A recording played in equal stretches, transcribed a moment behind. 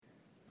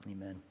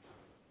Amen.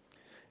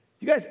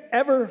 You guys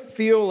ever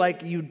feel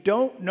like you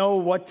don't know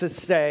what to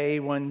say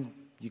when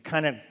you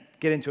kind of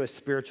get into a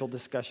spiritual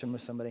discussion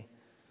with somebody?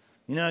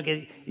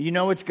 You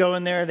know what's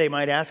going there. They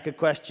might ask a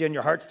question.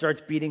 Your heart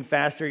starts beating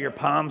faster. Your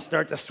palms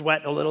start to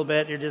sweat a little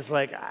bit. You're just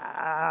like,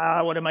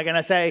 what am I going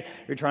to say?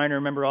 You're trying to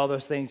remember all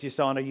those things you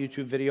saw in a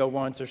YouTube video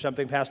once or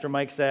something Pastor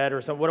Mike said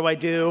or something. What do I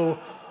do?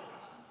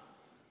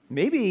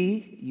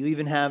 Maybe you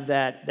even have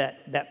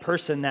that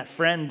person, that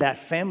friend, that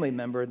family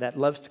member that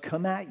loves to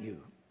come at you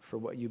for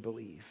what you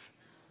believe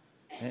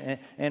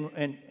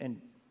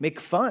and make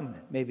fun,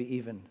 maybe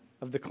even,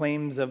 of the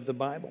claims of the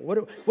Bible.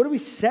 What do we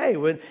say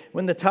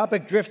when the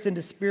topic drifts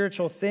into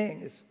spiritual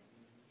things?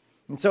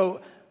 And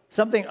so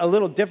something a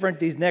little different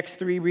these next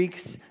 3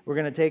 weeks. We're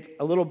going to take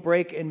a little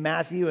break in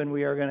Matthew, and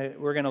we're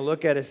going to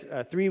look at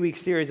a 3-week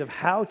series of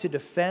how to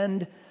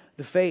defend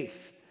the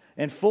faith.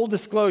 And full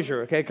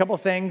disclosure, okay, a couple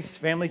things,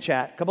 family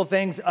chat, a couple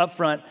things up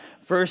front.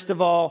 First of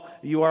all,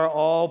 you are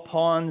all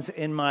pawns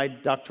in my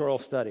doctoral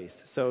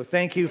studies. So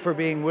thank you for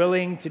being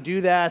willing to do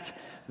that.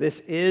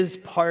 This is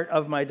part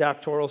of my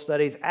doctoral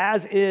studies,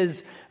 as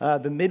is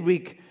the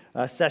midweek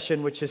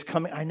session, which is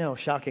coming. I know,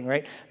 shocking,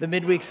 right? The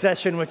midweek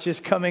session, which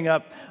is coming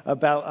up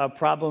about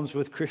problems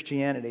with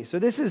Christianity. So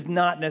this is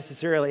not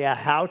necessarily a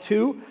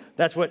how-to.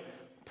 That's what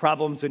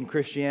problems in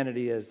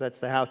Christianity is. That's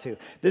the how-to.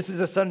 This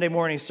is a Sunday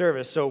morning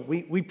service, so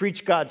we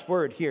preach God's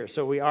word here.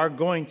 So we are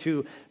going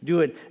to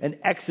do an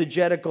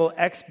exegetical,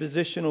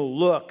 expositional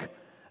look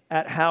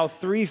at how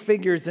 3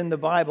 figures in the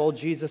Bible,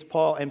 Jesus,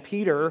 Paul, and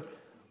Peter,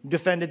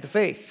 defended the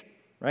faith,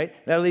 right?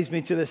 That leads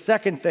me to the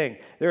second thing.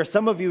 There are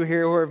some of you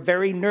here who are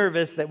very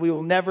nervous that we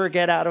will never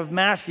get out of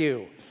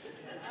Matthew.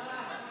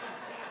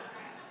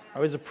 I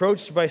was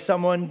approached by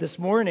someone this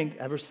morning,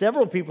 there were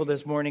several people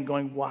this morning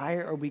going, why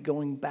are we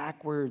going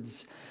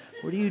backwards?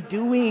 What are you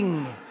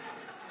doing?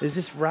 Is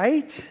this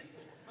right?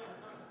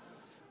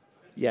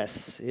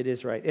 Yes, it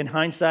is right. In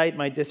hindsight,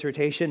 my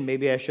dissertation,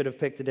 maybe I should have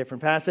picked a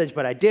different passage,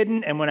 but I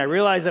didn't. And when I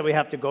realized that we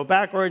have to go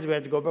backwards,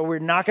 but we're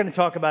not going to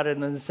talk about it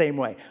in the same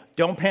way.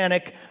 Don't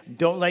panic.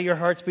 Don't let your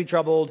hearts be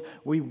troubled.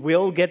 We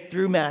will get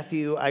through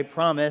Matthew, I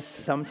promise,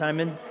 sometime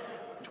in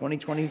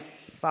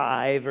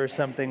 2025 or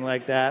something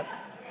like that.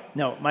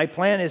 No, my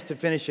plan is to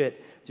finish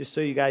it, just so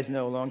you guys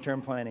know,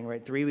 long-term planning,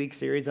 right? 3-week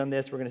series on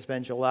this. We're going to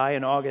spend July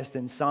and August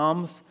in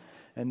Psalms.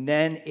 And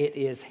then it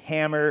is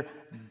hammer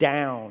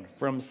down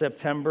from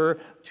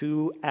September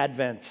to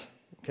Advent,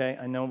 okay?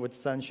 I know with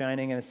sun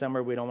shining in the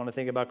summer, we don't want to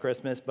think about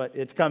Christmas, but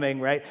it's coming,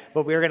 right?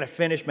 But we're going to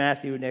finish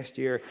Matthew next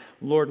year,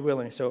 Lord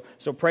willing. So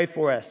pray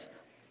for us.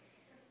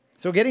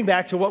 So getting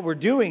back to what we're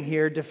doing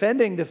here,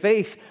 defending the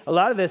faith, a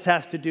lot of this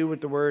has to do with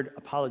the word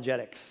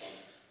apologetics.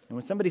 And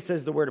when somebody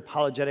says the word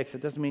apologetics,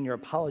 it doesn't mean you're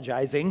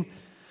apologizing.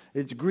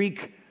 It's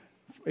Greek.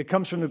 It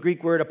comes from the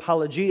Greek word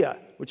apologia,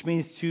 which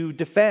means to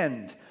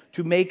defend,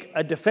 to make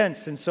a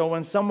defense. And so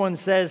when someone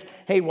says,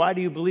 hey, why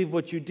do you believe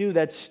what you do?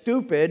 That's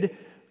stupid.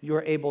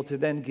 You're able to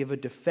then give a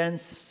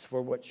defense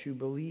for what you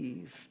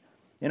believe.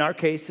 In our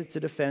case, it's a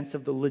defense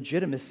of the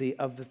legitimacy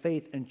of the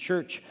faith. And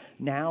church,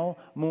 now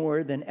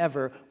more than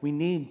ever, we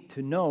need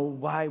to know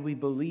why we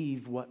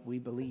believe what we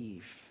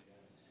believe.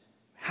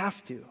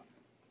 Have to.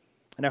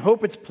 And I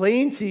hope it's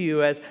plain to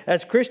you as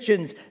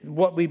Christians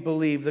what we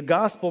believe, the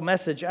gospel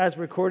message as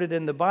recorded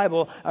in the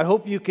Bible. I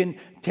hope you can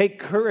take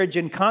courage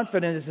and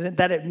confidence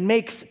that it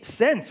makes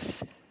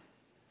sense.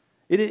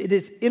 It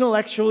is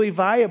intellectually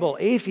viable.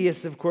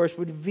 Atheists, of course,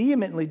 would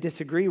vehemently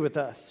disagree with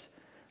us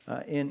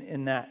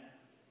in that.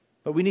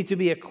 But we need to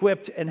be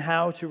equipped in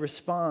how to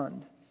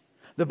respond.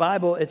 The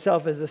Bible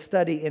itself is a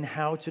study in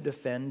how to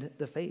defend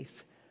the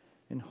faith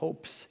in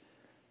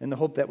the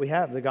hope that we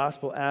have, the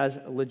gospel as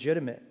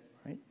legitimate.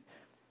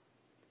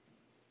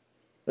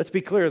 Let's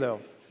be clear,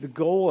 though. The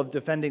goal of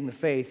defending the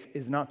faith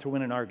is not to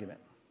win an argument.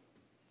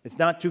 It's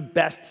not to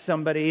best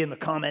somebody in the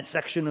comment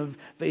section of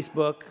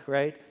Facebook,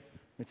 right?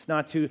 It's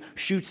not to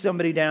shoot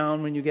somebody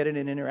down when you get in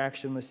an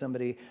interaction with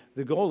somebody.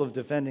 The goal of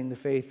defending the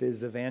faith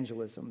is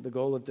evangelism. The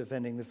goal of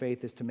defending the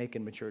faith is to make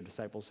and mature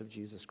disciples of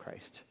Jesus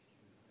Christ.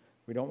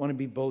 We don't want to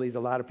be bullies.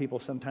 A lot of people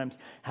sometimes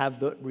have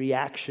the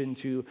reaction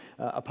to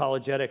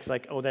apologetics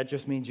like, oh, that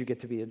just means you get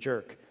to be a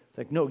jerk. It's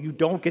like, no, you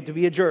don't get to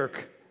be a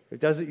jerk.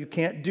 You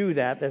can't do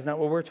that. That's not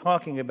what we're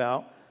talking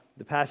about.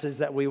 The passage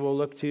that we will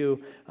look to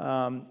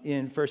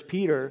in 1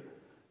 Peter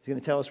is going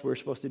to tell us we're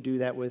supposed to do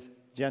that with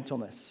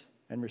gentleness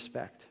and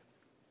respect.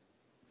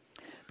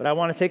 But I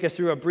want to take us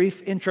through a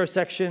brief intro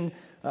section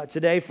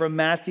today from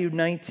Matthew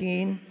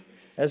 19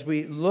 as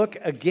we look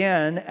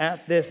again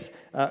at this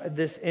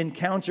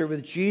encounter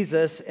with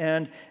Jesus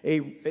and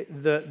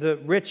the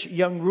rich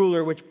young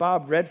ruler, which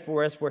Bob read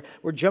for us.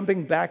 We're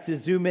jumping back to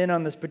zoom in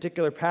on this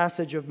particular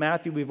passage of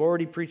Matthew. We've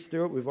already preached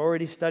through it. We've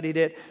already studied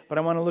it, but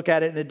I want to look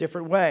at it in a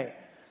different way.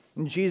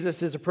 And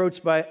Jesus is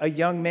approached by a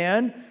young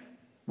man.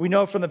 We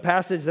know from the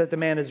passage that the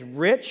man is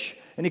rich,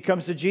 and he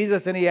comes to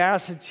Jesus and he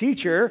asks,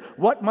 "Teacher,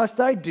 what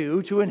must I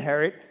do to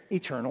inherit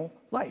eternal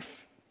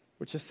life?"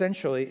 Which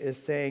essentially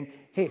is saying,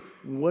 hey,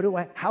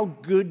 how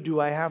good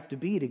do I have to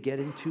be to get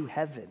into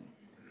heaven?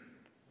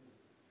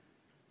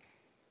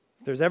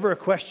 If there's ever a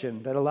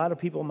question that a lot of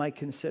people might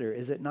consider,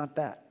 is it not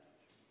that?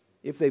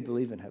 If they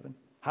believe in heaven,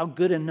 how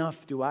good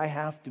enough do I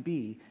have to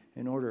be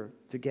in order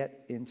to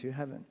get into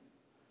heaven?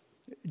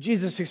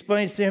 Jesus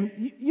explains to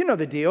him, you know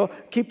the deal,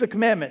 keep the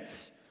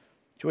commandments.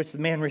 To which the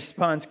man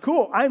responds,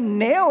 cool, I'm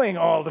nailing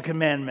all the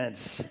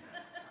commandments.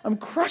 I'm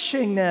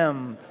crushing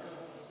them.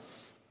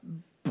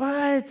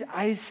 But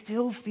I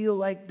still feel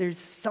like there's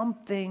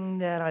something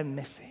that I'm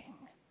missing.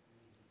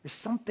 There's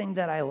something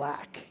that I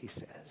lack, he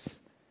says.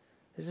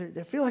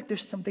 I feel like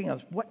there's something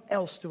else. What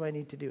else do I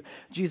need to do?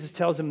 Jesus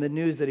tells him the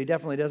news that he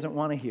definitely doesn't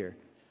want to hear.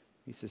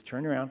 He says,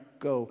 turn around,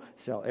 go,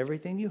 sell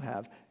everything you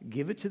have,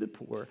 give it to the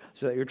poor,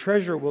 so that your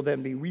treasure will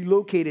then be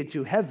relocated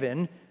to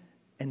heaven,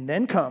 and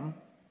then come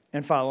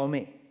and follow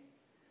me.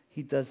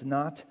 He does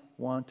not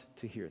want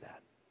to hear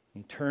that.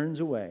 He turns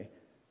away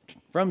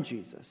from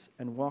Jesus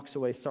and walks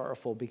away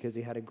sorrowful because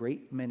he had a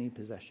great many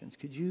possessions.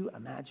 Could you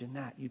imagine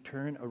that? You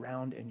turn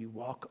around and you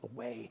walk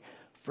away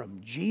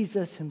from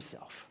Jesus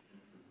himself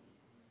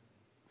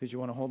because you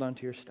want to hold on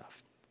to your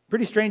stuff.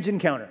 Pretty strange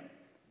encounter.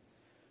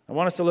 I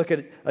want us to look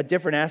at a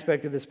different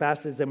aspect of this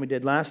passage than we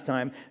did last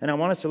time, and I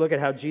want us to look at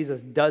how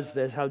Jesus does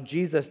this, how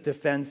Jesus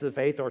defends the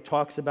faith or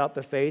talks about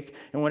the faith.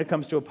 And when it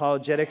comes to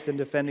apologetics and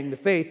defending the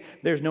faith,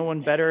 there's no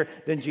one better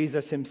than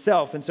Jesus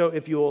himself. And so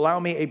if you allow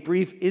me a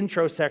brief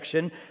intro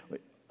section,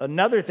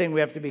 another thing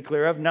we have to be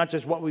clear of, not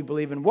just what we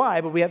believe and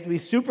why, but we have to be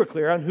super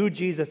clear on who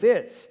Jesus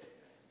is.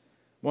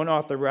 One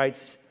author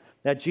writes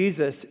that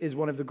Jesus is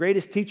one of the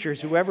greatest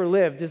teachers who ever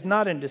lived is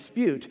not in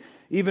dispute,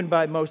 even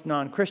by most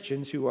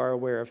non-Christians who are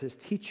aware of his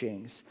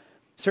teachings.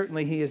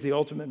 Certainly, he is the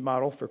ultimate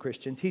model for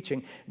Christian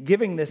teaching.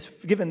 Given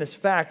this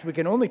fact, we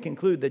can only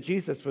conclude that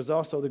Jesus was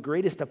also the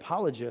greatest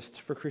apologist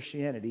for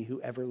Christianity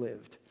who ever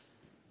lived.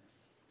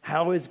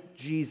 How is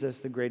Jesus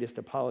the greatest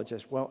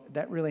apologist? Well,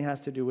 that really has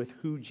to do with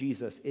who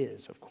Jesus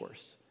is, of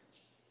course.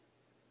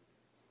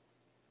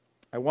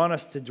 I want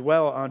us to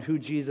dwell on who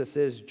Jesus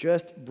is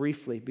just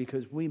briefly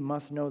because we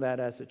must know that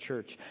as a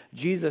church.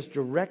 Jesus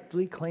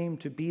directly claimed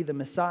to be the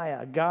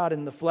Messiah, God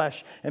in the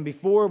flesh. And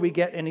before we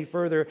get any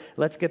further,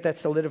 let's get that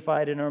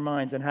solidified in our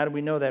minds. And how do we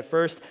know that?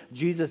 First,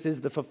 Jesus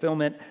is the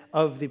fulfillment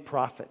of the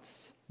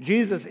prophets.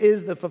 Jesus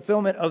is the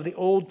fulfillment of the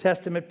Old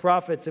Testament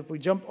prophets. If we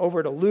jump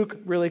over to Luke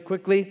really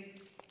quickly,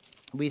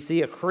 we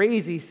see a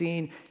crazy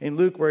scene in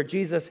Luke where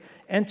Jesus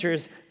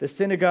enters the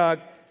synagogue,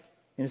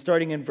 and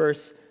starting in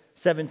verse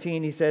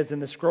 17, he says,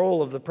 and the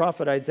scroll of the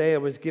prophet Isaiah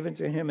was given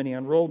to him, and he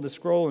unrolled the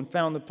scroll and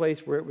found the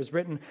place where it was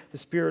written, the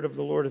Spirit of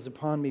the Lord is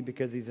upon me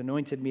because he's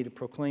anointed me to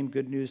proclaim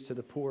good news to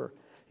the poor.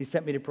 He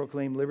sent me to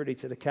proclaim liberty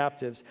to the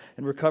captives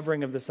and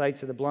recovering of the sight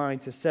to the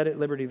blind, to set at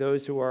liberty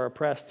those who are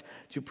oppressed,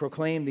 to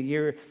proclaim the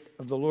year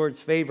of the Lord's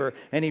favor.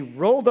 And he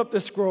rolled up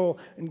the scroll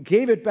and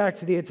gave it back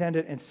to the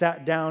attendant and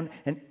sat down,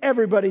 and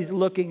everybody's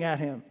looking at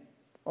him.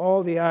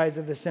 All the eyes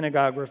of the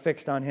synagogue were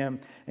fixed on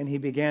him, and he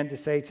began to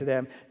say to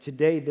them,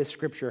 today this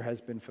scripture has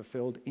been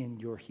fulfilled in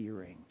your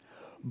hearing.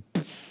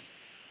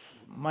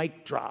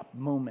 Mic drop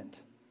moment.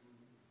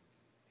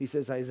 He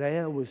says,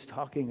 Isaiah was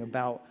talking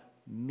about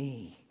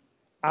me.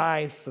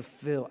 I'm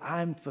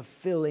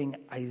fulfilling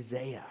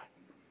Isaiah.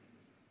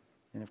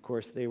 And of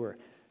course, they were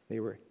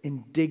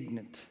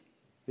indignant.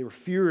 They were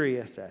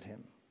furious at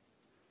him.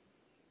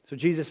 So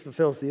Jesus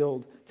fulfills the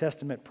Old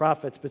Testament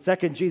prophets. But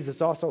second,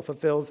 Jesus also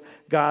fulfills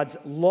God's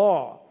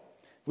law.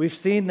 We've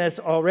seen this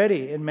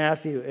already in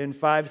Matthew in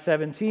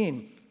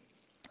 5:17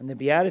 in the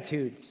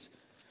Beatitudes.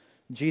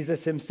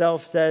 Jesus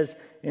himself says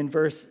in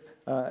verse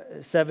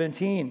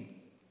 17,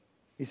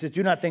 he says,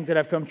 do not think that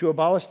I've come to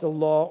abolish the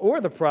law or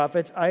the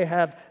prophets. I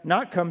have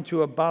not come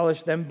to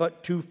abolish them,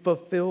 but to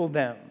fulfill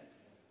them.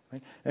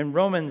 Right? And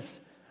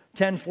Romans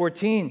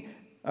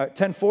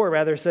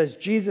 10:4 says,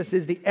 Jesus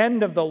is the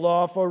end of the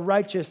law for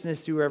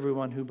righteousness to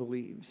everyone who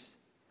believes.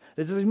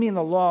 It doesn't mean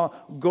the law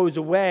goes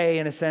away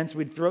in a sense,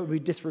 we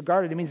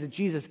disregard it. It means that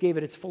Jesus gave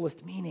it its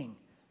fullest meaning.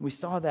 We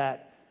saw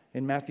that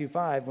in Matthew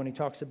 5 when he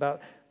talks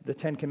about the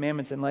 10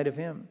 Commandments in light of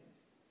him.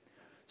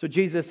 So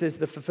Jesus is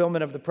the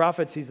fulfillment of the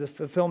prophets. He's the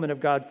fulfillment of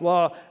God's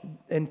law.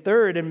 And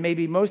third, and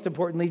maybe most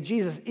importantly,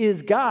 Jesus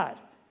is God.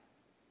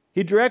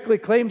 He directly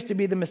claims to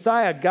be the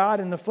Messiah, God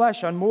in the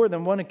flesh, on more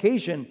than one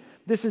occasion.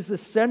 This is the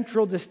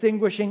central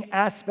distinguishing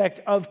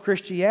aspect of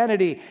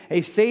Christianity,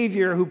 a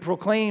Savior who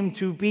proclaimed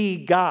to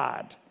be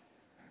God.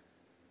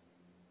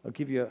 I'll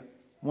give you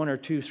one or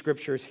two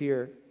scriptures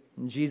here.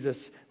 And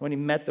Jesus, when he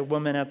met the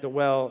woman at the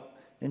well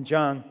in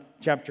John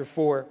chapter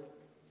 4,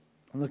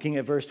 I'm looking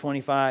at verse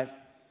 25.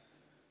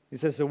 He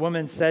says, the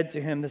woman said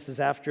to him, this is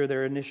after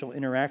their initial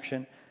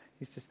interaction,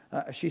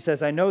 she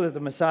says, I know that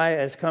the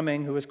Messiah is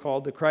coming, who is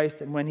called the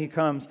Christ, and when he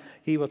comes,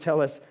 he will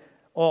tell us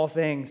all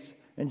things.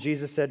 And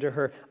Jesus said to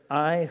her,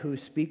 I who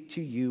speak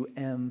to you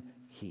am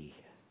he.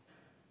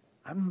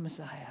 I'm the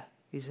Messiah.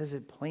 He says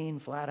it plain,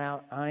 flat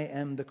out. I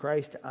am the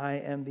Christ. I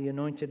am the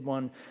anointed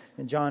one.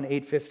 In John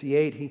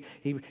 8:58,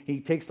 he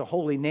takes the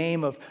holy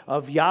name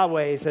of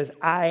Yahweh. He says,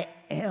 I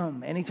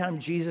am. Anytime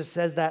Jesus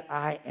says that,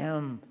 I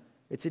am,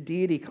 it's a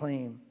deity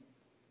claim.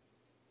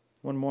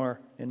 One more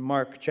in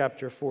Mark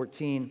chapter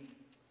 14.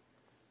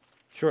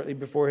 Shortly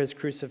before his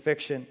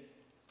crucifixion,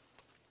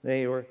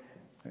 they were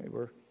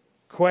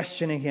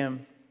questioning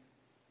him.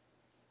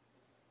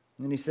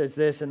 And he says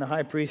this, and the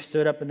high priest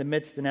stood up in the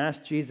midst and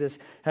asked Jesus,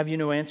 "Have you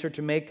no answer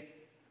to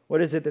make? What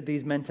is it that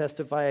these men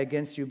testify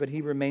against you?" But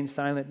he remained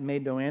silent and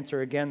made no answer.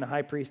 Again, the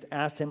high priest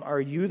asked him,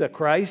 "Are you the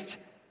Christ,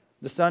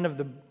 the Son of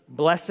the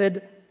Blessed?"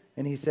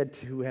 And he said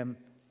to him,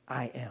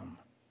 "I am.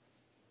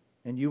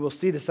 And you will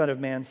see the Son of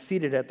Man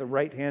seated at the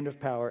right hand of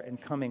power and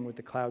coming with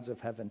the clouds of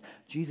heaven."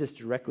 Jesus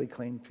directly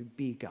claimed to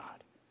be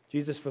God.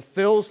 Jesus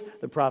fulfills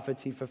the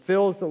prophets, he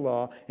fulfills the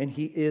law, and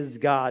he is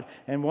God.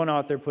 And one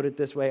author put it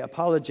this way: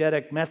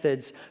 apologetic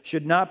methods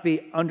should not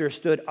be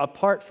understood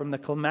apart from the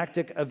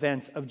climactic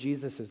events of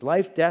Jesus'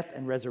 life, death,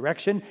 and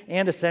resurrection,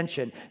 and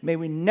ascension. May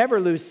we never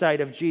lose sight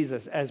of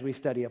Jesus as we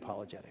study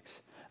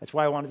apologetics. That's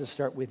why I wanted to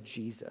start with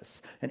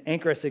Jesus and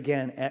anchor us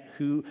again at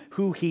who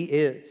he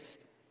is.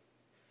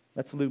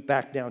 Let's loop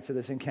back now to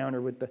this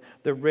encounter with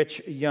the rich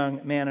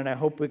young man, and I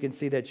hope we can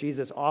see that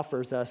Jesus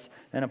offers us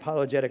an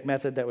apologetic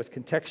method that was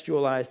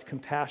contextualized,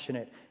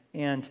 compassionate,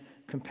 and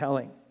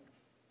compelling.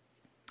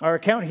 Our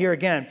account here,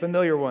 again,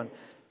 familiar one,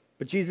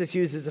 but Jesus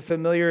uses a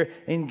familiar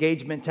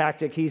engagement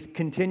tactic. He's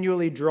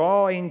continually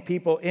drawing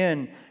people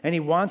in, and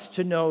he wants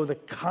to know the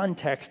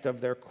context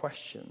of their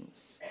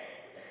questions.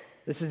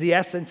 This is the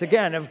essence,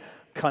 again, of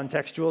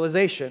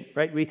contextualization,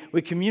 right?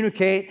 We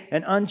communicate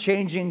an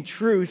unchanging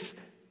truth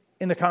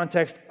in the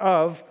context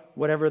of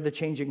whatever the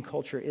changing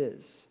culture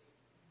is.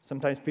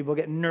 Sometimes people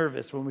get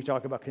nervous when we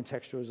talk about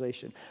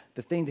contextualization.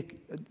 The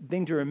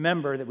thing to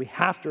remember, that we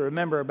have to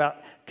remember about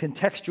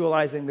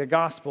contextualizing the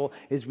gospel,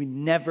 is we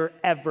never,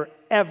 ever,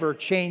 ever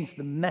change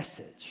the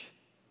message.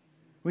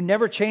 We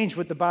never change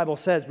what the Bible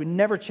says. We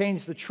never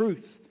change the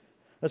truth.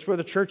 That's where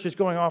the church is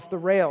going off the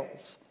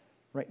rails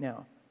right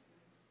now,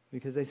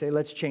 because they say,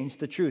 let's change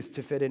the truth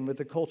to fit in with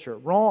the culture.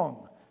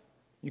 Wrong.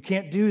 You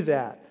can't do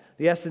that.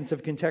 The essence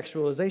of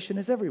contextualization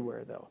is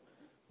everywhere, though.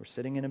 We're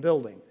sitting in a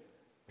building.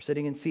 We're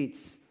sitting in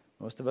seats.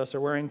 Most of us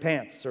are wearing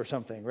pants or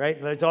something, right?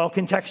 It's all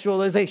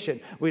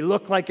contextualization. We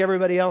look like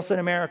everybody else in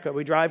America.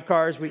 We drive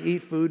cars. We eat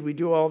food. We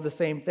do all the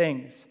same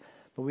things.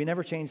 But we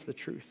never change the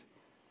truth.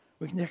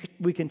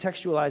 We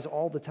contextualize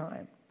all the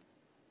time.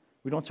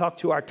 We don't talk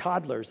to our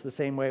toddlers the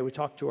same way we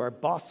talk to our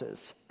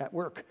bosses at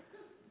work.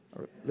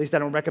 Or at least I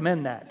don't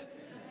recommend that.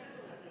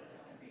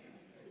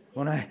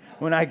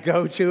 When I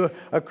go to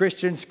a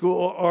Christian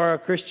school or a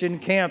Christian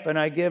camp and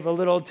I give a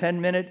little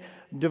 10-minute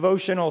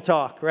devotional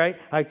talk, right?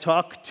 I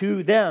talk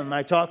to them.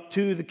 I talk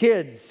to the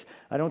kids.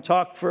 I don't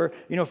talk for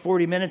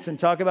 40 minutes and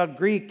talk about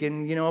Greek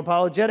and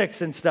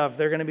apologetics and stuff.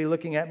 They're going to be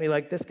looking at me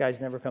like, this guy's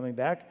never coming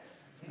back.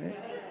 Right?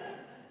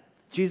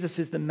 Jesus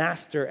is the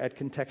master at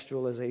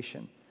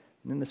contextualization.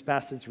 And in this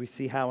passage, we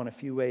see how in a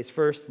few ways.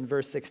 First, in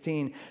verse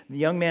 16, the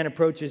young man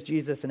approaches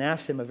Jesus and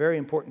asks him a very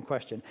important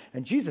question.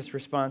 And Jesus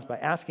responds by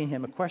asking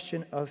him a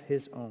question of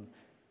his own.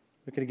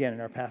 Look at it again in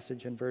our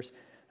passage in verse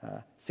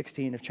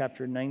 16 of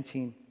chapter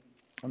 19.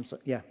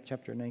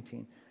 Chapter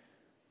 19.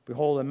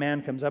 Behold, a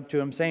man comes up to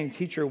him saying,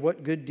 "Teacher,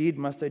 what good deed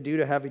must I do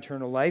to have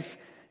eternal life?"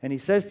 And he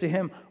says to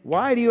him,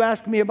 "Why do you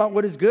ask me about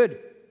what is good?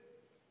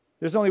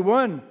 There's only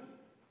one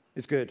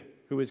is good,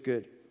 who is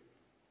good.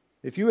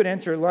 If you would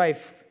enter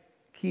life,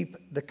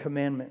 keep the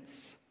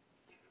commandments."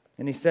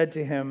 And he said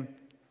to him,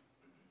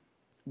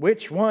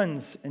 "Which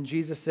ones?" And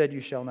Jesus said, "You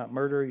shall not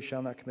murder, you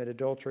shall not commit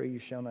adultery, you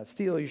shall not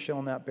steal, you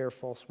shall not bear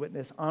false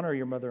witness, honor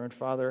your mother and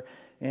father,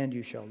 and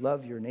you shall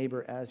love your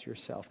neighbor as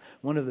yourself."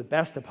 One of the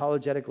best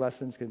apologetic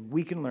lessons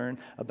we can learn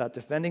about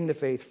defending the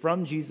faith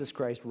from Jesus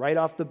Christ right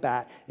off the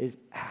bat is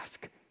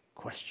ask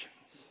questions.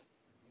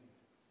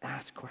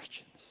 Ask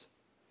questions.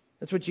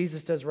 That's what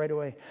Jesus does right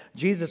away.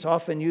 Jesus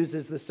often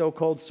uses the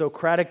so-called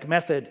Socratic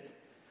method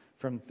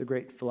from the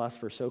great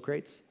philosopher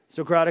Socrates.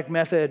 Socratic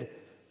method,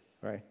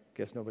 right?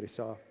 Guess nobody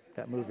saw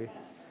that movie.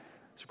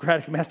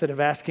 Socratic method of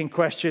asking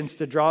questions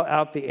to draw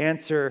out the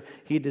answer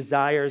he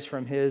desires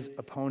from his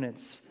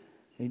opponents.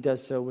 And he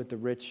does so with the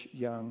rich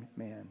young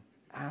man.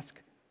 Ask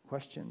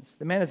questions.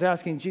 The man is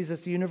asking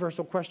Jesus the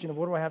universal question of,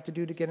 what do I have to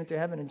do to get into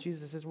heaven? And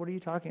Jesus says, what are you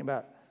talking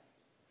about?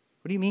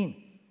 What do you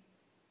mean?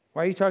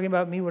 Why are you talking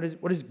about me? What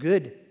is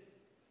good?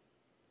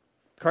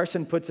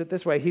 Carson puts it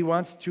this way: he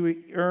wants to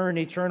earn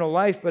eternal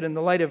life, but in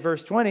the light of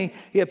verse 20,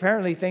 he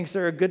apparently thinks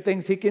there are good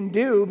things he can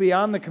do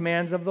beyond the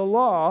commands of the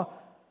law,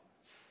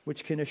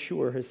 which can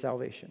assure his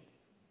salvation.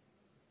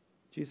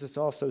 Jesus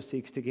also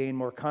seeks to gain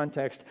more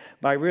context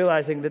by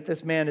realizing that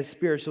this man is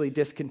spiritually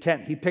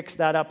discontent. He picks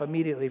that up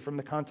immediately from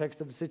the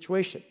context of the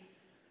situation.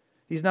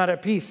 He's not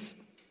at peace.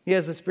 He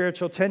has a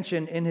spiritual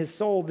tension in his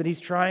soul that he's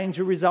trying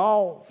to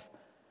resolve.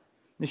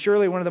 And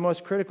surely one of the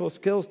most critical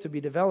skills to be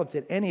developed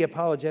in any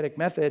apologetic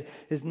method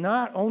is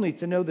not only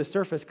to know the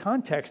surface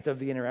context of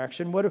the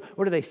interaction, what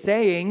are they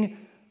saying,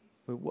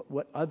 but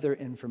what other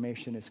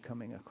information is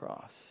coming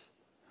across.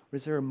 What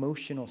is their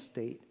emotional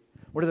state?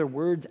 What are their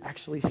words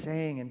actually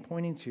saying and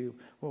pointing to?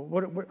 Well,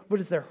 what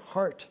is their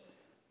heart?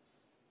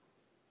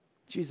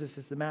 Jesus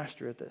is the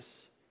master at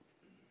this.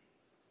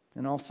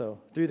 And also,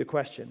 through the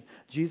question,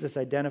 Jesus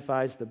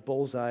identifies the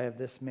bullseye of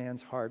this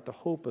man's heart. The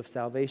hope of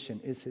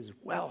salvation is his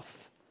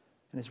wealth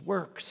and his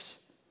works.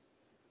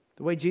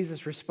 The way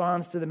Jesus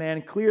responds to the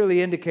man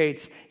clearly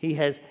indicates he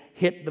has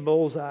hit the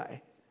bullseye.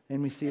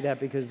 And we see that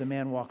because the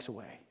man walks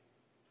away.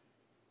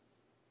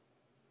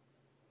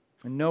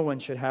 And no one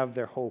should have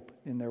their hope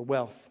in their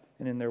wealth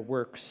and in their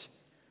works.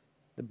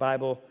 The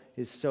Bible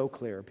is so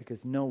clear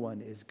because no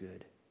one is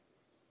good.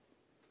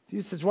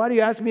 Jesus says, why do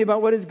you ask me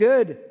about what is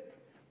good?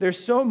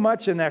 There's so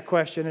much in that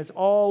question. It's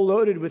all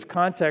loaded with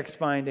context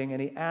finding.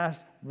 And he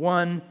asked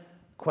one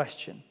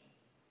question.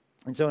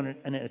 And so in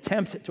an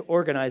attempt to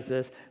organize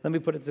this, let me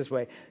put it this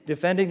way.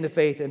 Defending the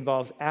faith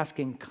involves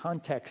asking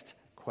context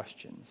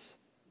questions.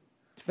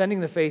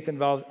 Defending the faith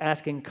involves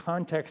asking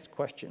context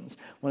questions.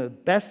 One of the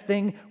best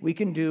things we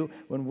can do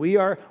when we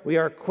are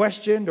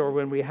questioned or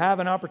when we have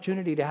an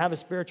opportunity to have a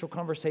spiritual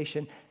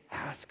conversation,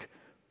 ask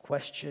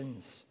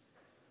questions.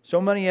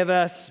 So many of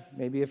us,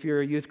 maybe if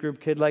you're a youth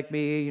group kid like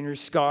me and you're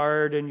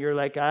scarred and you're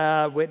like,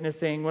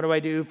 witnessing, what do I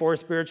do? 4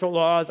 spiritual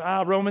laws,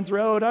 Romans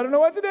Road, I don't know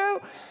what to do.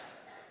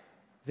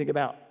 Think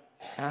about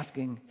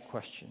asking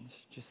questions.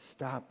 Just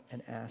stop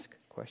and ask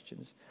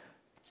questions.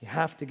 You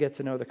have to get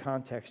to know the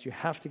context. You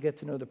have to get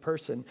to know the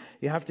person.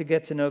 You have to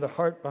get to know the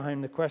heart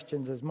behind the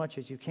questions as much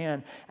as you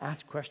can.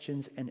 Ask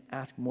questions and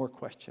ask more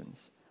questions.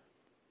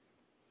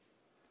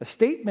 A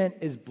statement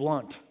is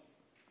blunt,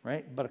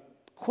 right? But a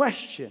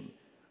question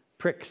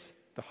pricks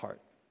the heart.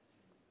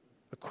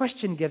 A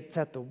question gets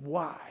at the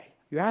why.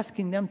 You're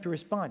asking them to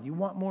respond. You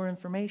want more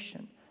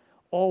information.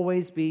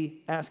 Always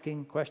be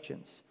asking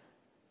questions.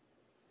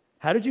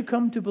 How did you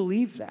come to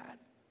believe that?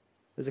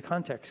 Is a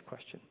context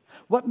question.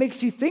 What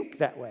makes you think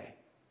that way?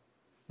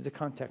 Is a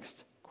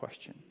context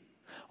question.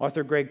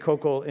 Author Greg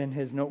Koukl, in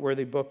his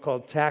noteworthy book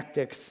called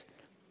Tactics,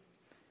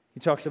 he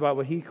talks about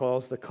what he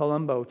calls the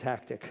Columbo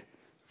tactic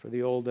for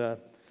the old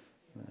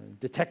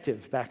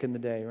detective back in the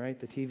day, right?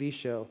 The TV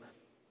show.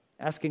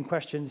 Asking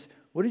questions,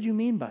 what did you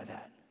mean by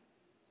that?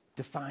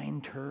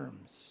 Define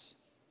terms.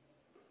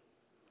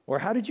 Or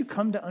how did you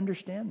come to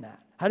understand that?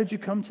 How did you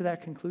come to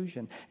that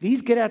conclusion?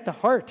 These get at the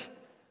heart.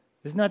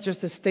 It's not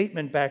just a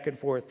statement back and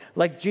forth.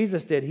 Like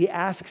Jesus did, he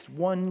asks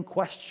one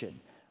question,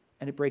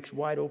 and it breaks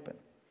wide open.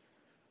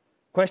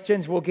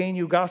 Questions will gain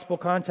you gospel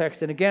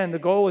context. And again, the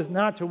goal is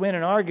not to win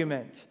an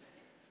argument.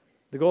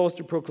 The goal is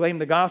to proclaim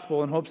the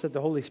gospel in hopes that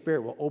the Holy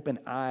Spirit will open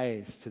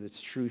eyes to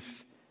its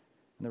truth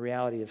and the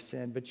reality of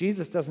sin. But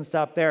Jesus doesn't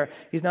stop there.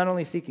 He's not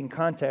only seeking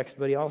context,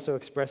 but he also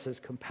expresses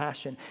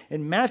compassion.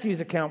 In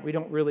Matthew's account, we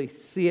don't really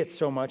see it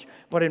so much,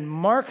 but in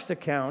Mark's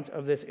account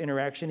of this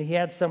interaction, he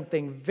had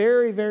something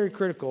very, very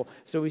critical.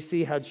 So we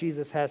see how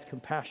Jesus has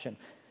compassion.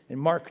 In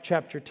Mark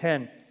chapter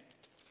 10,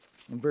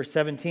 in verse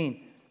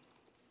 17,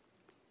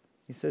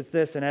 he says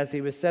this, and as he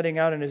was setting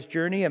out on his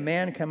journey, a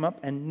man came up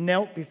and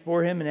knelt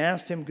before him and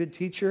asked him, good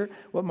teacher,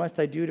 what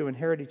must I do to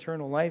inherit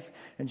eternal life?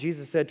 And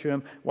Jesus said to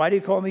him, why do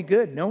you call me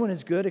good? No one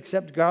is good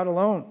except God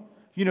alone.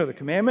 You know the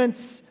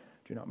commandments.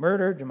 Do not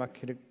murder, do not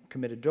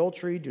commit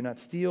adultery, do not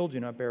steal,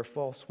 do not bear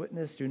false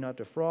witness, do not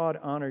defraud,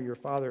 honor your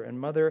father and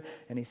mother.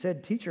 And he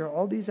said, teacher,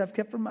 all these I've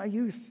kept from my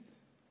youth.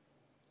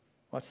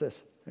 Watch this.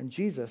 And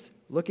Jesus,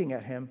 looking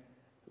at him,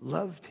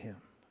 loved him.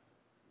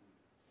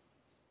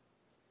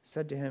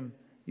 Said to him,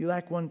 you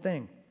lack one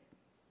thing.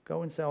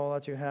 Go and sell all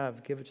that you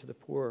have, give it to the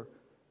poor,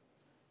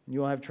 and you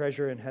will have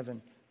treasure in heaven,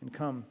 and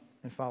come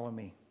and follow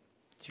me.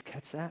 Did you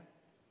catch that?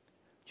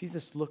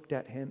 Jesus looked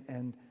at him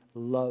and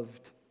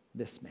loved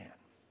this man.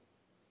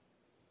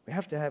 We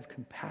have to have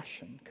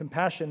compassion.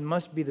 Compassion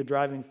must be the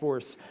driving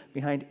force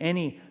behind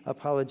any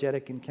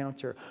apologetic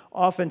encounter.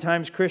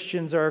 Oftentimes,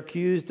 Christians are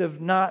accused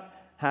of not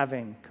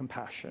having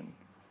compassion.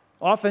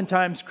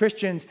 Oftentimes,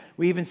 Christians,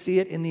 we even see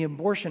it in the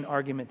abortion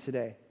argument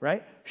today,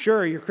 right?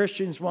 Sure, your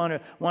Christians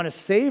want to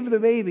save the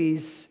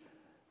babies,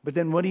 but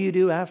then what do you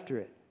do after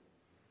it?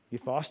 You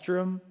foster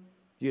them?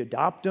 You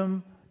adopt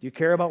them? Do you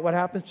care about what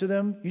happens to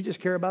them? You just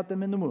care about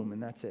them in the womb,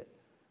 and that's it.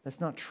 That's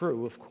not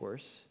true, of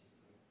course.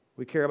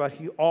 We care about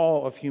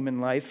all of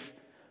human life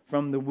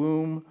from the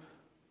womb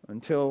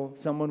until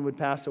someone would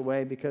pass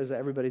away because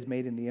everybody's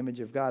made in the image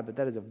of God. But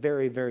that is a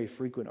very, very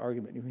frequent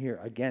argument you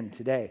hear again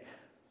today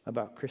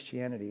about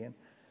Christianity.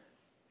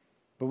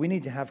 But we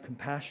need to have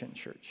compassion,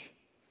 church.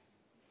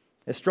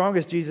 As strong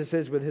as Jesus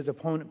is with his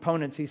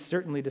opponents, he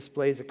certainly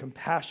displays a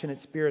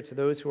compassionate spirit to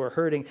those who are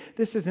hurting.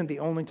 This isn't the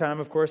only time,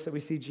 of course, that we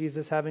see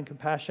Jesus having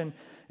compassion.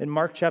 In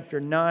Matthew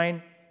chapter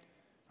 9,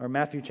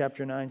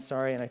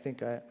 and I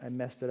think I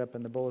messed it up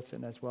in the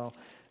bulletin as well,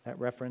 that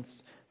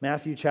reference.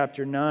 Matthew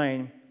chapter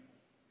 9,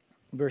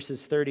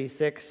 verses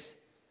 36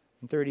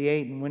 and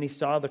 38. And when he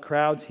saw the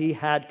crowds, he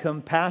had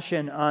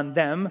compassion on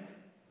them,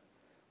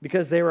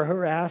 because they were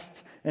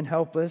harassed and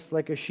helpless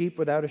like a sheep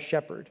without a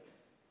shepherd.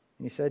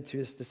 And he said to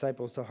his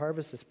disciples, the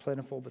harvest is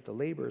plentiful, but the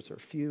laborers are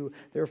few.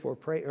 Therefore,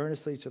 pray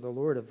earnestly to the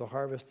Lord of the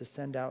harvest to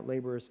send out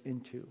laborers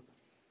into.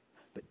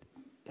 But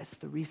that's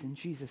the reason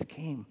Jesus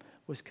came,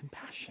 was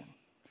compassion.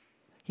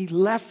 He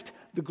left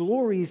the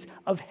glories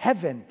of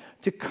heaven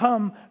to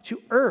come to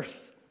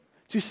earth,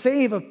 to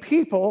save a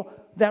people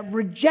that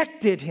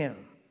rejected him.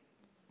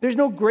 There's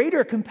no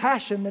greater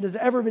compassion that has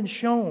ever been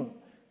shown.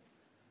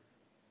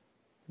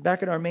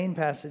 Back in our main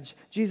passage,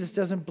 Jesus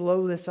doesn't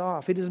blow this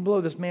off. He doesn't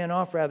blow this man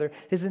off, rather.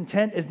 His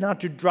intent is not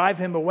to drive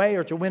him away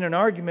or to win an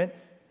argument,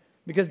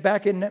 because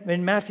back in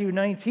Matthew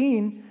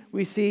 19,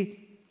 we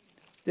see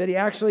that he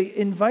actually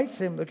invites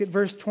him. Look at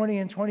verse 20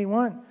 and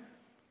 21.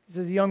 It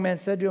says, the young man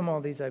said to him,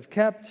 all these I've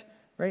kept,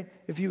 right?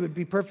 If you would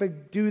be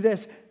perfect, do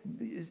this.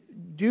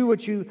 Do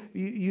what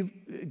you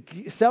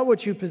sell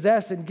what you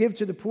possess and give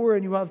to the poor,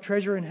 and you will have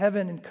treasure in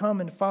heaven, and come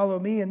and follow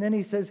me. And then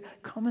he says,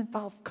 come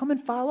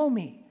and follow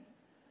me.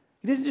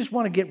 He doesn't just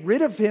want to get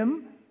rid of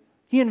him.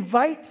 He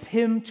invites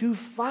him to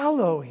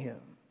follow him.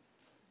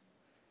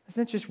 It's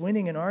not just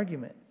winning an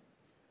argument.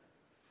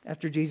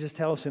 After Jesus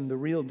tells him the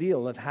real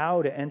deal of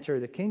how to enter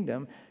the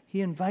kingdom,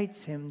 he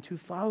invites him to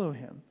follow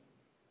him.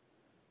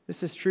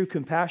 This is true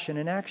compassion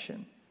in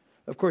action.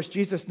 Of course,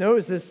 Jesus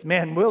knows this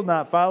man will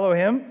not follow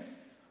him,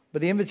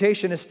 but the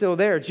invitation is still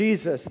there.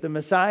 Jesus, the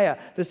Messiah,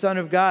 the Son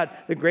of God,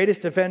 the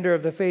greatest defender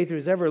of the faith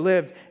who's ever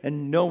lived,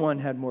 and no one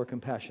had more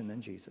compassion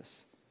than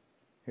Jesus.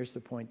 Here's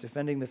the point.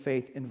 Defending the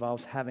faith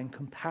involves having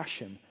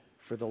compassion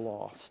for the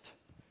lost.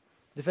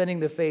 Defending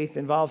the faith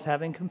involves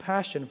having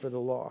compassion for the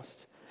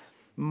lost.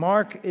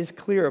 Mark is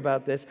clear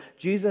about this.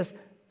 Jesus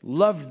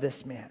loved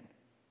this man.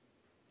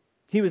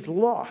 He was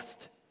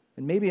lost,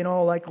 and maybe in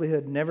all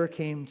likelihood never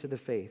came to the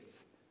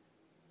faith.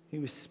 He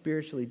was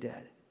spiritually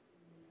dead.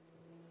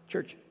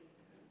 Church,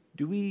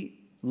 do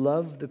we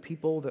love the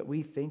people that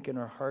we think in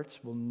our hearts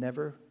will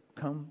never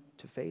come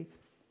to faith?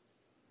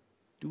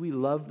 Do we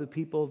love the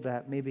people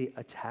that maybe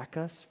attack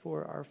us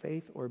for our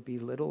faith or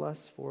belittle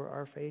us for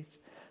our faith?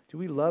 Do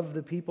we love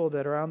the people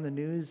that are on the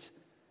news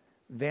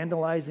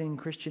vandalizing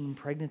Christian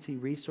pregnancy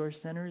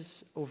resource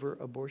centers over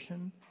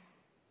abortion?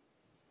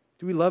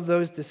 Do we love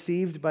those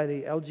deceived by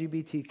the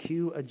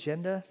LGBTQ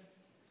agenda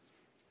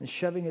and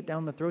shoving it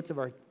down the throats of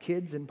our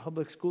kids in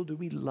public school? Do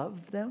we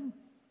love them?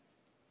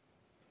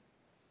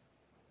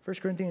 1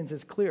 Corinthians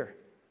is clear.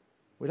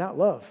 Without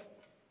love,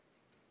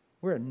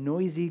 we're a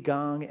noisy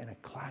gong and a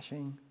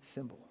clashing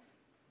cymbal.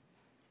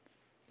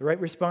 The right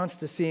response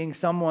to seeing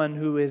someone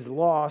who is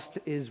lost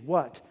is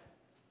what?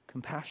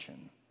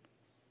 Compassion.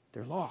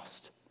 They're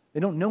lost.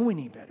 They don't know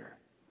any better.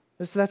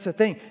 That's the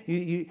thing.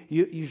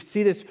 You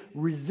see this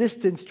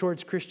resistance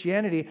towards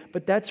Christianity,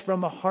 but that's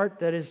from a heart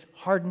that is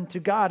hardened to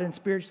God and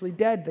spiritually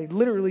dead. They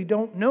literally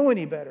don't know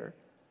any better.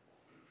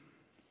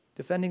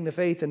 Defending the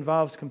faith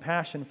involves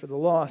compassion for the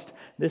lost.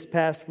 This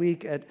past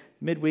week at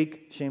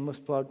midweek, shameless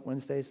plug,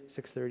 Wednesdays,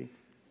 6:30,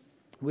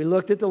 we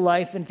looked at the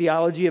life and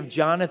theology of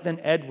Jonathan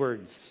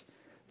Edwards,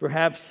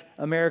 perhaps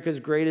America's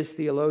greatest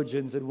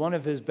theologians, and one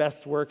of his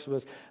best works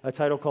was a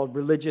title called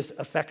Religious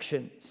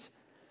Affections.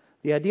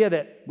 The idea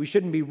that we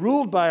shouldn't be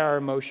ruled by our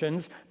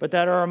emotions, but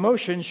that our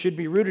emotions should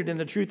be rooted in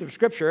the truth of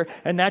Scripture,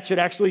 and that should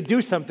actually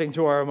do something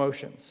to our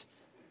emotions.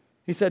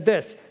 He said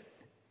this: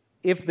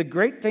 if the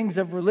great things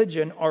of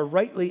religion are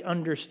rightly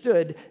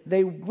understood,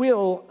 they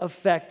will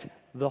affect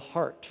the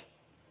heart.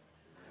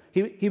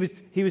 He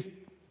was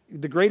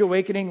the Great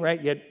Awakening,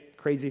 right? You had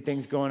crazy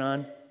things going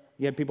on.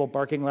 You had people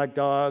barking like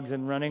dogs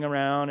and running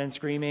around and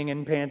screaming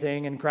and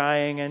panting and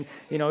crying and,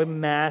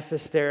 mass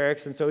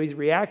hysterics. And so he's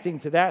reacting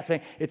to that,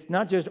 saying it's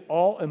not just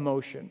all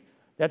emotion.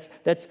 That's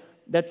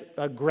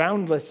a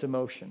groundless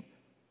emotion.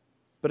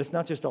 But it's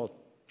not just all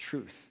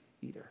truth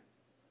either.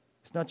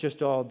 It's not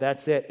just all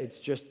that's it. It's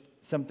just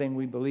something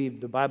we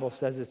believe. The Bible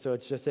says it, so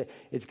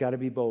it's got to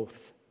be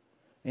both.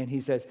 And he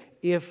says,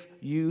 if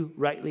you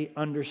rightly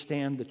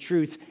understand the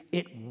truth,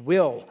 it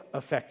will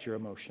affect your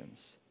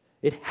emotions.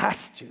 It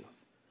has to.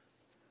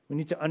 We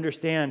need to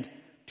understand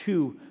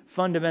two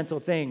fundamental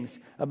things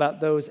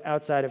about those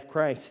outside of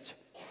Christ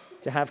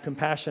to have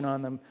compassion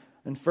on them.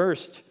 And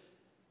first,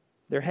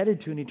 they're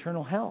headed to an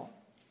eternal hell.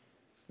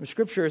 The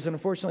Scripture is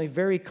unfortunately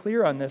very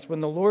clear on this.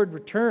 When the Lord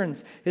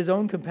returns, His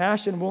own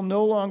compassion will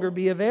no longer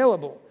be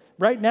available.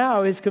 Right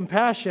now, His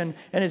compassion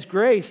and His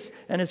grace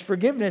and His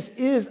forgiveness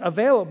is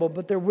available,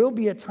 but there will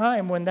be a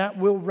time when that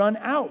will run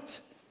out.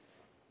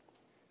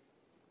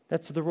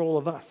 That's the role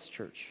of us,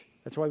 church.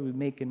 That's why we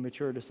make and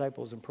mature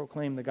disciples and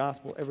proclaim the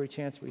gospel every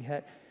chance we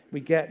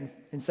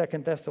get. In 2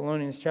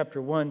 Thessalonians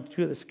chapter 1,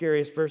 two of the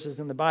scariest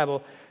verses in the Bible,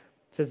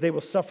 it says, they will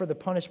suffer the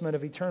punishment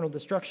of eternal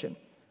destruction,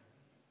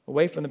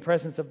 away from the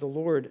presence of the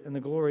Lord and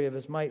the glory of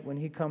His might, when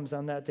He comes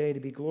on that day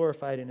to be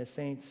glorified in His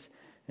saints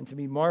and to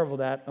be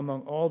marveled at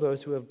among all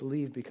those who have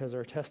believed, because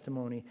our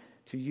testimony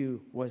to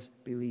you was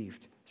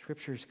believed.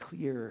 Scripture is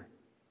clear.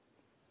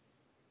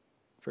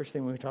 First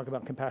thing, when we talk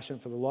about compassion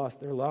for the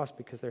lost, they're lost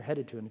because they're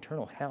headed to an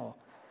eternal hell.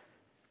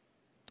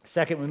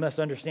 Second, we must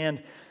understand,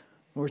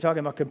 when we're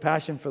talking about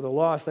compassion for the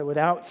lost, that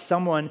without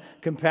someone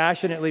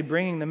compassionately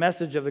bringing the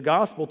message of the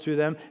gospel to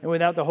them, and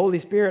without the Holy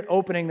Spirit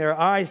opening their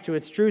eyes to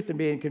its truth and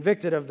being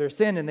convicted of their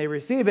sin and they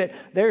receive it,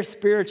 they're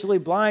spiritually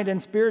blind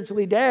and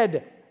spiritually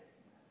dead.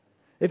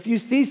 If you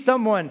see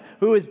someone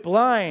who is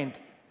blind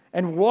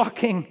and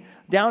walking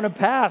down a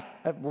path,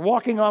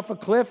 walking off a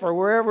cliff or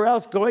wherever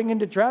else, going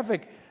into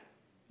traffic,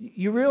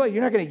 you realize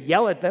you're not going to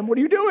yell at them. What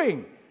are you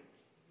doing?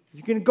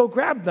 you're going to go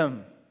grab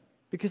them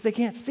because they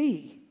can't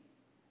see.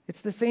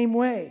 It's the same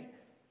way.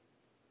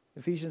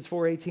 Ephesians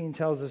 4:18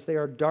 tells us they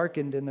are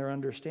darkened in their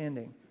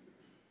understanding,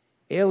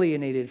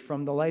 alienated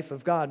from the life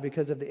of God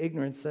because of the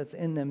ignorance that's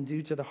in them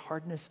due to the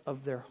hardness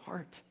of their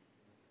heart.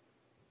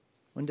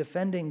 When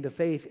defending the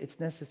faith, it's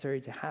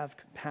necessary to have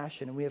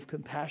compassion, and we have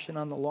compassion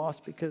on the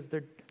lost because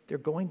they're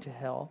going to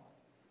hell.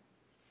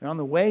 They're on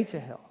the way to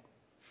hell,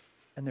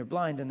 and they're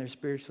blind and they're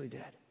spiritually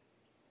dead.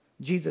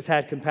 Jesus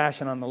had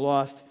compassion on the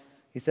lost.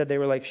 He said they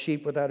were like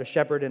sheep without a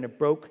shepherd, and it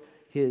broke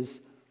his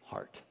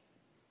heart.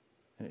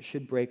 And it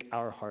should break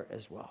our heart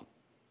as well.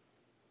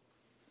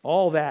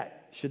 All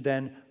that should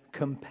then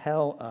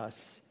compel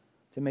us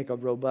to make a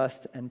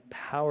robust and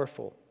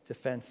powerful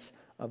defense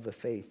of the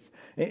faith.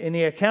 In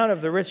the account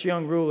of the rich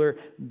young ruler,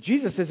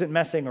 Jesus isn't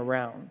messing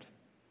around.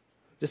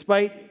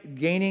 Despite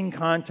gaining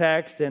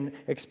context and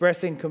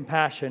expressing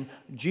compassion,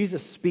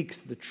 Jesus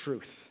speaks the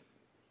truth.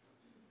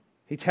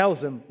 He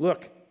tells him,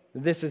 look,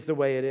 this is the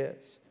way it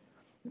is.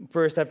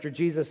 First, after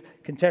Jesus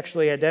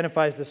contextually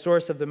identifies the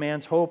source of the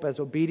man's hope as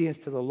obedience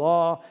to the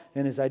law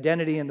and his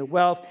identity in the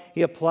wealth,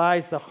 he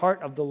applies the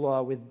heart of the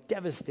law with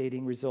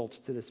devastating results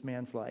to this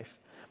man's life.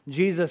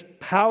 Jesus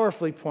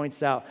powerfully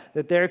points out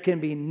that there can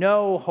be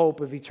no hope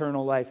of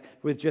eternal life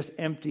with just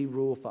empty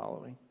rule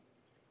following.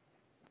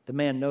 The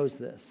man knows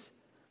this.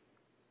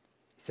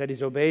 He said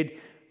he's obeyed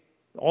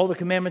all the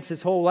commandments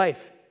his whole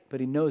life, but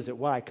he knows it.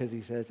 Why? Because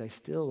he says, I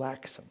still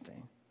lack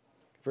something.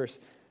 Verse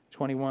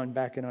 21,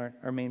 back in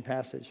our main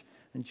passage.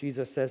 And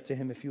Jesus says to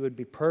him, if you would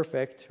be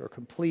perfect or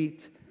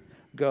complete,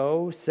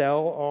 go, sell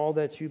all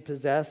that you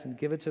possess and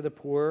give it to the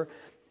poor,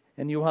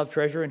 and you will have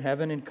treasure in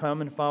heaven, and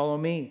come and follow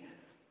me.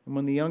 And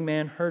when the young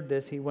man heard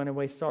this, he went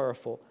away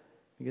sorrowful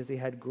because he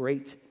had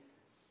great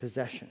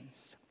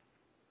possessions.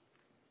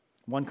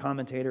 One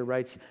commentator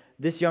writes,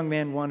 this young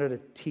man wanted a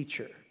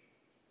teacher.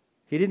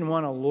 He didn't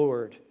want a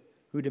Lord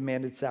who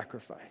demanded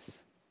sacrifice.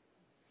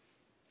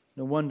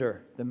 No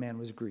wonder the man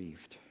was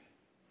grieved.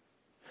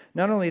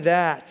 Not only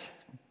that,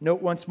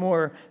 note once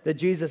more that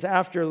Jesus,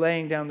 after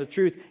laying down the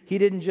truth, he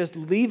didn't just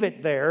leave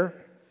it there.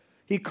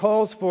 He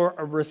calls for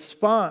a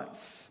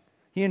response.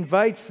 He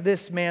invites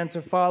this man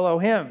to follow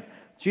him.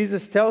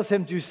 Jesus tells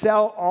him to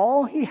sell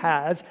all he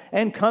has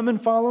and come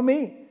and follow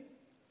me.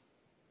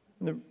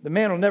 The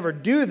man will never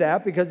do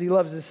that because he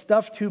loves his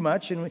stuff too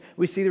much. And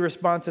we see the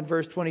response in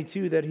verse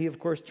 22 that he, of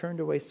course, turned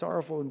away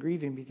sorrowful and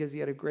grieving because he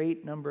had a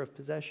great number of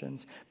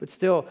possessions. But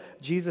still,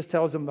 Jesus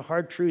tells him the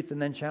hard truth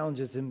and then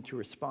challenges him to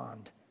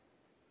respond.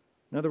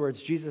 In other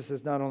words, Jesus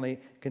is not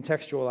only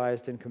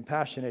contextualized and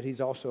compassionate,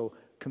 he's also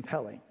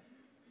compelling.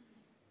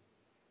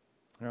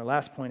 And our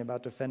last point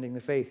about defending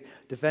the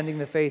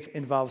faith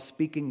involves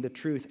speaking the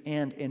truth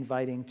and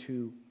inviting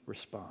to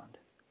respond.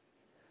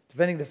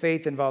 Defending the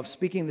faith involves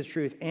speaking the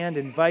truth and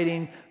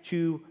inviting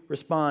to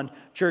respond.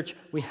 Church,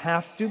 we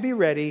have to be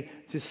ready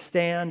to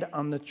stand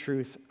on the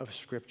truth of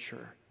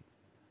Scripture.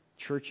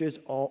 Churches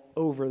all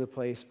over the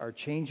place are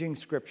changing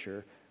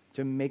Scripture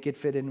to make it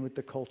fit in with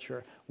the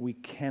culture. We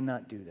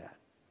cannot do that.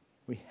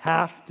 We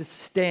have to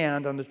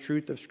stand on the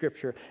truth of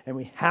Scripture, and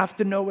we have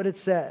to know what it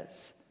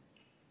says.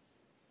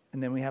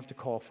 And then we have to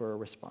call for a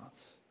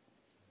response.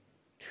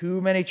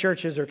 Too many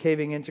churches are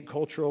caving into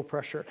cultural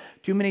pressure.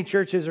 Too many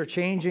churches are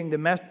changing the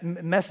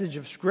message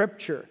of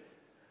Scripture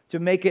to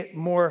make it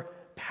more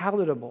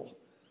palatable,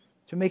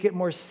 to make it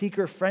more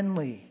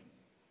seeker-friendly.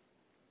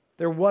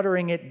 They're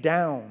watering it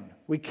down.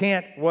 We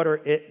can't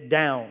water it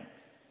down.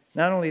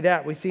 Not only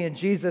that, we see in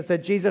Jesus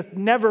that Jesus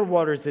never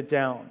waters it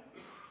down.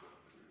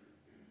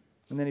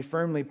 And then he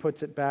firmly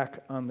puts it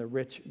back on the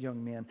rich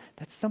young man.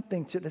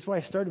 That's why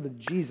I started with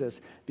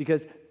Jesus,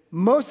 because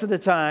most of the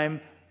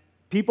time,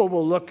 people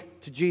will look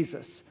to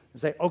Jesus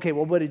and say, okay,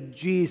 well, what did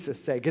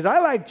Jesus say? Because I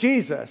like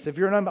Jesus.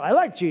 I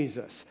like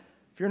Jesus.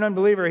 If you're an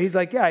unbeliever, he's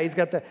like, yeah, he's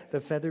got the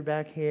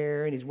featherback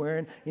hair, and he's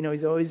wearing,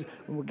 he's always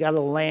got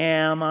a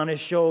lamb on his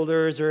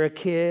shoulders or a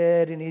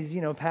kid, and he's,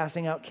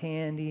 passing out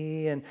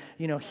candy and,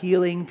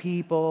 healing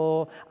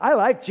people. I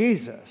like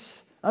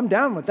Jesus. I'm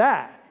down with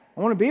that. I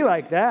want to be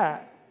like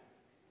that.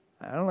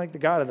 I don't like the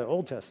God of the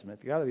Old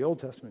Testament. The God of the Old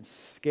Testament's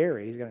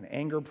scary. He's got an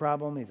anger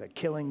problem. He's like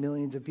killing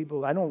millions of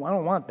people. I don't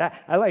want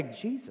that. I like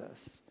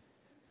Jesus.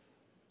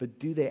 But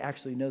do they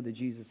actually know the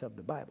Jesus of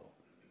the Bible?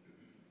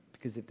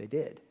 Because if they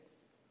did,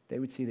 they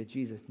would see that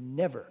Jesus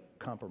never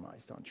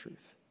compromised on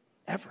truth.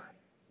 Ever.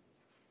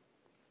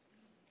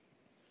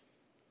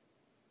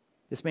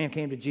 This man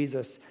came to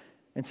Jesus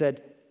and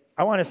said,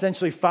 I want to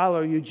essentially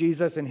follow you,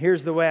 Jesus, and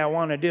here's the way I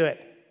want to do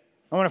it.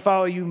 I want to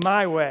follow you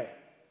my way.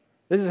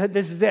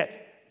 This is it.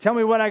 Tell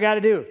me what I got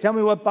to do. Tell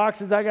me what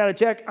boxes I got to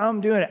check.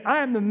 I'm doing it.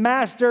 I am the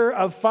master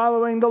of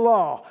following the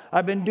law.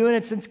 I've been doing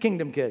it since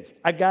Kingdom Kids.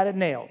 I got it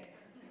nailed.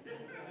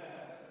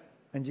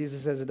 And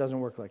Jesus says it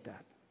doesn't work like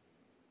that.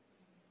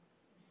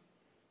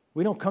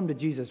 We don't come to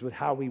Jesus with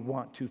how we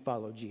want to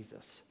follow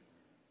Jesus.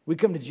 We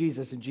come to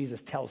Jesus and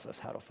Jesus tells us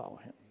how to follow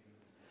him.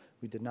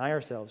 We deny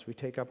ourselves, we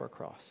take up our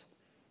cross,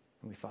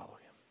 and we follow him.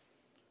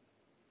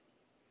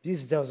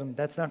 Jesus tells them,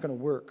 that's not going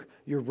to work.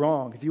 You're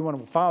wrong. If you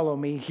want to follow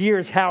me,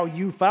 here's how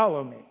you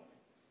follow me.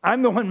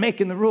 I'm the one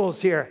making the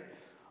rules here.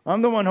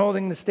 I'm the one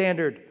holding the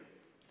standard.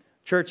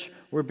 Church,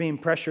 we're being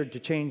pressured to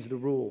change the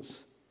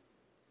rules.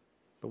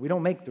 But we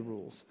don't make the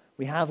rules.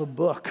 We have a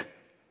book.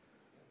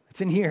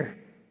 It's in here.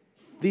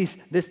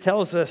 This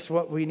tells us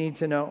what we need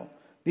to know.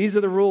 These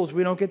are the rules.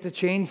 We don't get to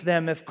change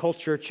them if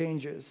culture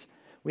changes.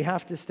 We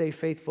have to stay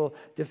faithful,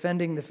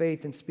 defending the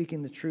faith and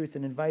speaking the truth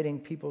and inviting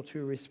people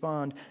to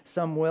respond.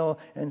 Some will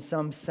and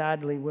some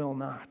sadly will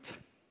not.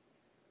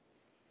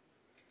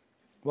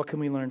 What can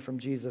we learn from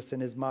Jesus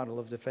and his model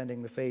of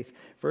defending the faith?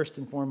 First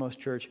and foremost,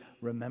 church,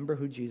 remember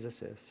who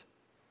Jesus is.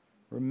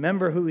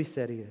 Remember who he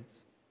said he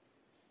is.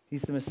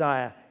 He's the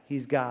Messiah.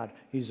 He's God.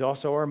 He's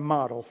also our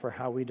model for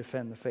how we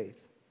defend the faith,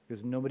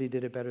 because nobody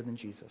did it better than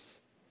Jesus.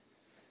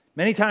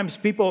 Many times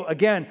people,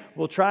 again,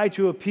 will try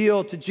to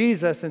appeal to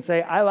Jesus and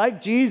say, I like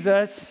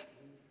Jesus.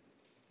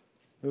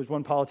 There was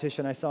one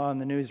politician I saw in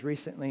the news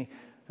recently.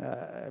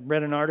 I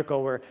read an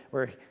article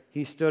where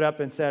he stood up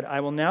and said, I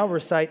will now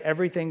recite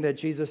everything that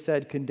Jesus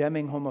said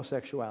condemning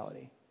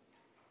homosexuality.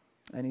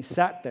 And he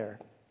sat there,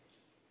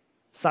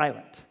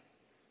 silent,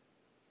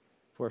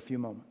 for a few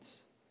moments.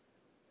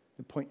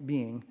 The point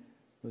being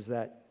was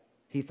that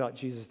he thought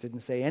Jesus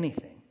didn't say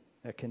anything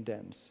that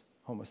condemns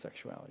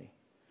homosexuality.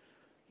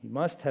 He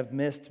must have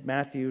missed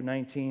Matthew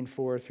 19,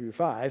 4 through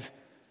 5,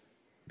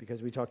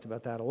 because we talked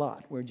about that a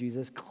lot, where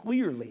Jesus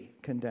clearly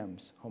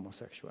condemns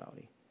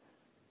homosexuality.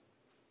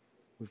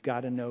 We've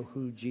got to know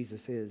who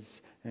Jesus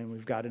is, and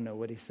we've got to know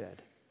what he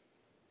said.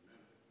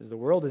 Because the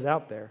world is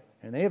out there,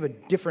 and they have a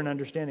different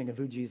understanding of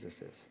who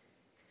Jesus is.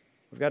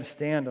 We've got to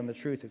stand on the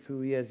truth of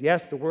who he is.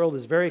 Yes, the world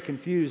is very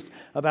confused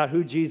about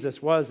who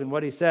Jesus was and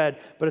what he said,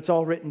 but it's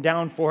all written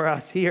down for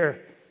us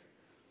here.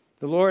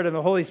 The Lord and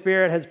the Holy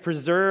Spirit has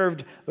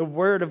preserved the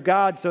Word of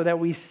God so that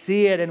we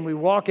see it and we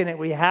walk in it.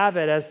 We have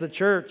it as the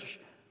church.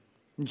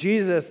 And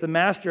Jesus, the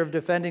master of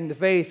defending the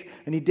faith,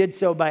 and he did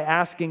so by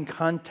asking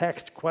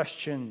context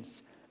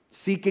questions,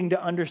 seeking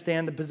to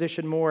understand the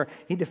position more.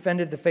 He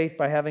defended the faith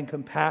by having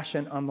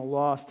compassion on the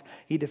lost.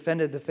 He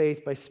defended the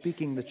faith by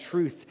speaking the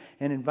truth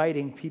and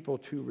inviting people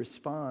to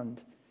respond.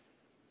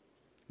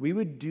 We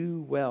would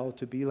do well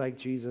to be like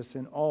Jesus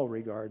in all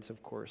regards,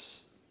 of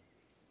course.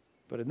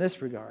 But in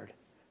this regard,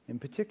 and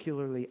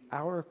particularly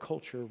our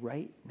culture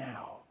right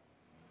now,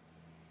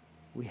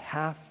 we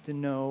have to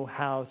know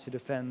how to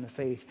defend the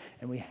faith,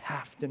 and we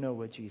have to know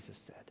what Jesus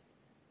said.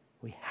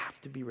 We have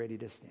to be ready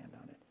to stand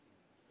on it.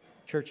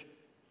 Church,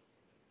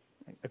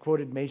 I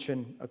quoted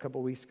Machen a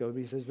couple weeks ago.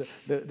 He says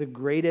that the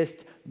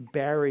greatest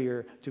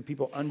barrier to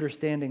people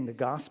understanding the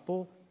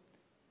gospel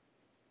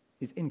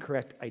is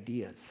incorrect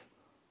ideas.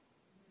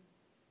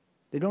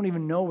 They don't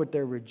even know what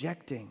they're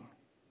rejecting.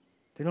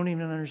 They don't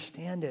even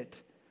understand it.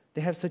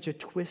 They have such a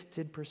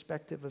twisted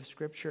perspective of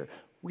Scripture.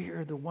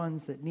 We're the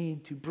ones that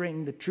need to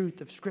bring the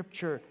truth of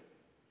Scripture.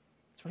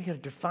 That's why you got to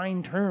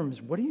define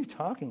terms. What are you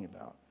talking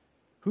about?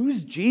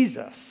 Who's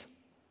Jesus?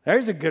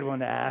 There's a good one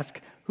to ask.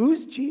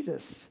 Who's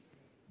Jesus?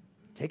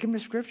 Take him to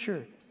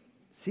Scripture.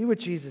 See what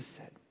Jesus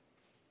said.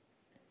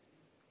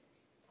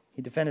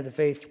 He defended the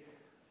faith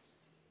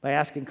by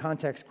asking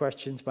context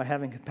questions, by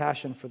having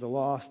compassion for the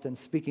lost, and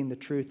speaking the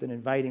truth and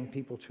inviting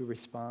people to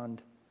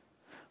respond.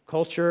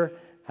 Culture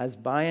has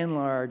by and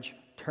large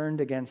turned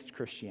against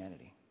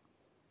Christianity.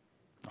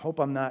 I hope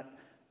I'm not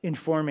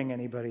informing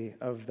anybody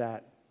of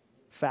that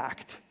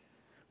fact.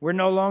 We're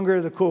no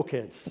longer the cool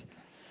kids.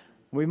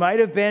 We might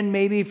have been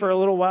maybe for a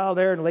little while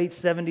there in late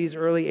 70s,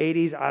 early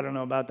 80s. I don't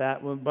know about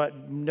that.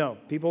 But no,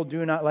 people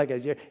do not like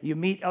us. You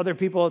meet other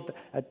people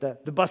at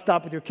the bus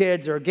stop with your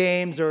kids or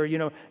games or,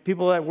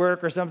 people at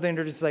work or something.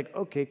 They're just like,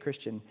 okay,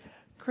 Christian.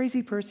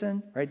 Crazy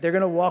person, right? They're going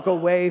to walk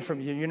away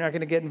from you. You're not going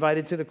to get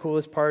invited to the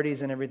coolest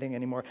parties and everything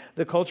anymore.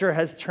 The culture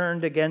has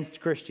turned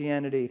against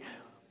Christianity.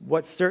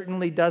 What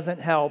certainly doesn't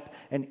help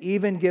and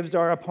even gives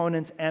our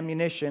opponents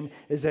ammunition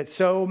is that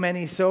so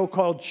many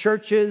so-called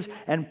churches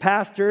and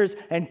pastors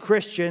and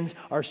Christians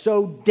are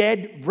so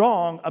dead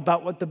wrong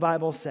about what the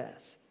Bible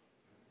says.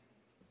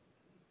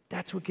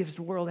 That's what gives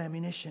the world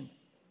ammunition.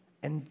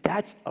 And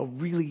that's a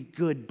really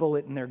good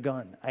bullet in their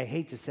gun. I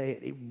hate to say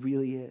it, it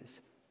really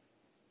is.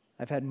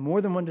 I've had more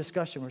than one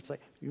discussion where it's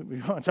like, you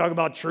want to talk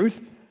about truth?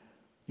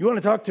 You want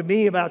to talk to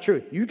me about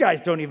truth? You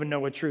guys don't even know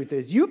what truth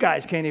is. You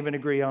guys can't even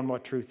agree on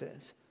what truth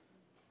is.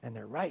 And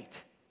they're right.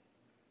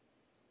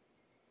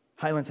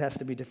 Highlands has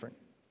to be different.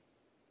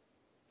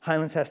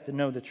 Highlands has to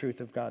know the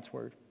truth of God's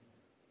word.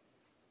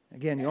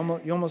 Again, you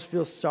almost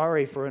feel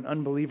sorry for an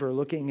unbeliever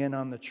looking in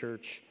on the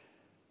church.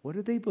 What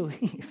do they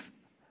believe?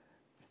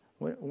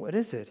 What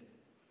is it?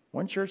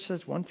 One church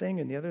says one thing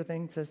and the other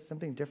thing says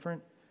something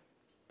different.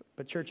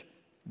 But church,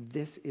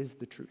 this is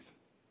the truth.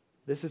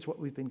 This is what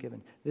we've been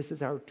given. This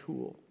is our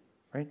tool,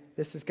 right?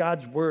 This is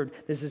God's word.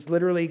 This is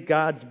literally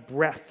God's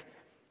breath.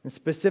 And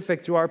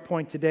specific to our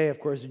point today, of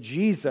course,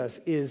 Jesus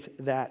is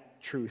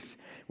that truth.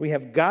 We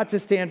have got to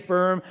stand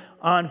firm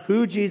on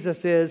who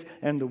Jesus is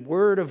and the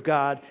Word of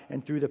God,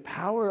 and through the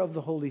power of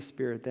the Holy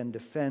Spirit, then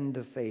defend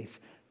the faith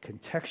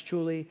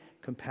contextually,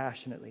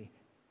 compassionately,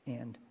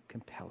 and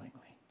compellingly.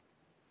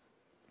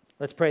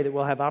 Let's pray that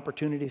we'll have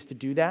opportunities to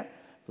do that.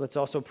 Let's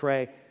also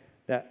pray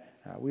that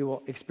we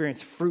will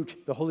experience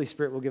fruit. The Holy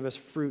Spirit will give us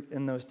fruit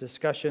in those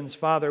discussions.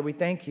 Father, we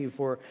thank you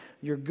for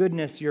your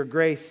goodness, your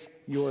grace,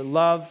 your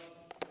love.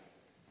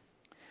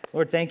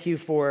 Lord, thank you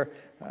for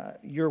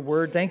your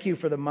word. Thank you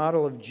for the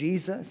model of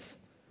Jesus.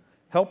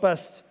 Help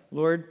us,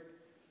 Lord,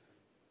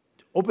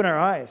 to open our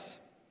eyes.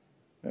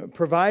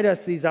 Provide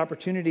us these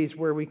opportunities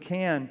where we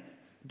can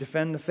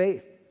defend the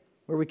faith,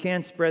 where we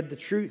can spread the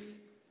truth,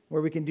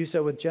 where we can do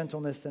so with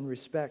gentleness and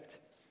respect,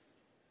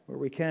 where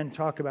we can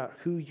talk about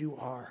who you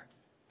are,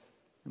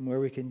 and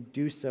where we can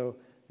do so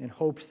in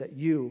hopes that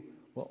you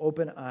will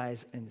open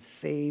eyes and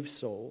save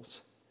souls.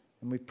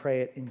 And we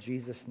pray it in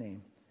Jesus'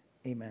 name.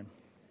 Amen.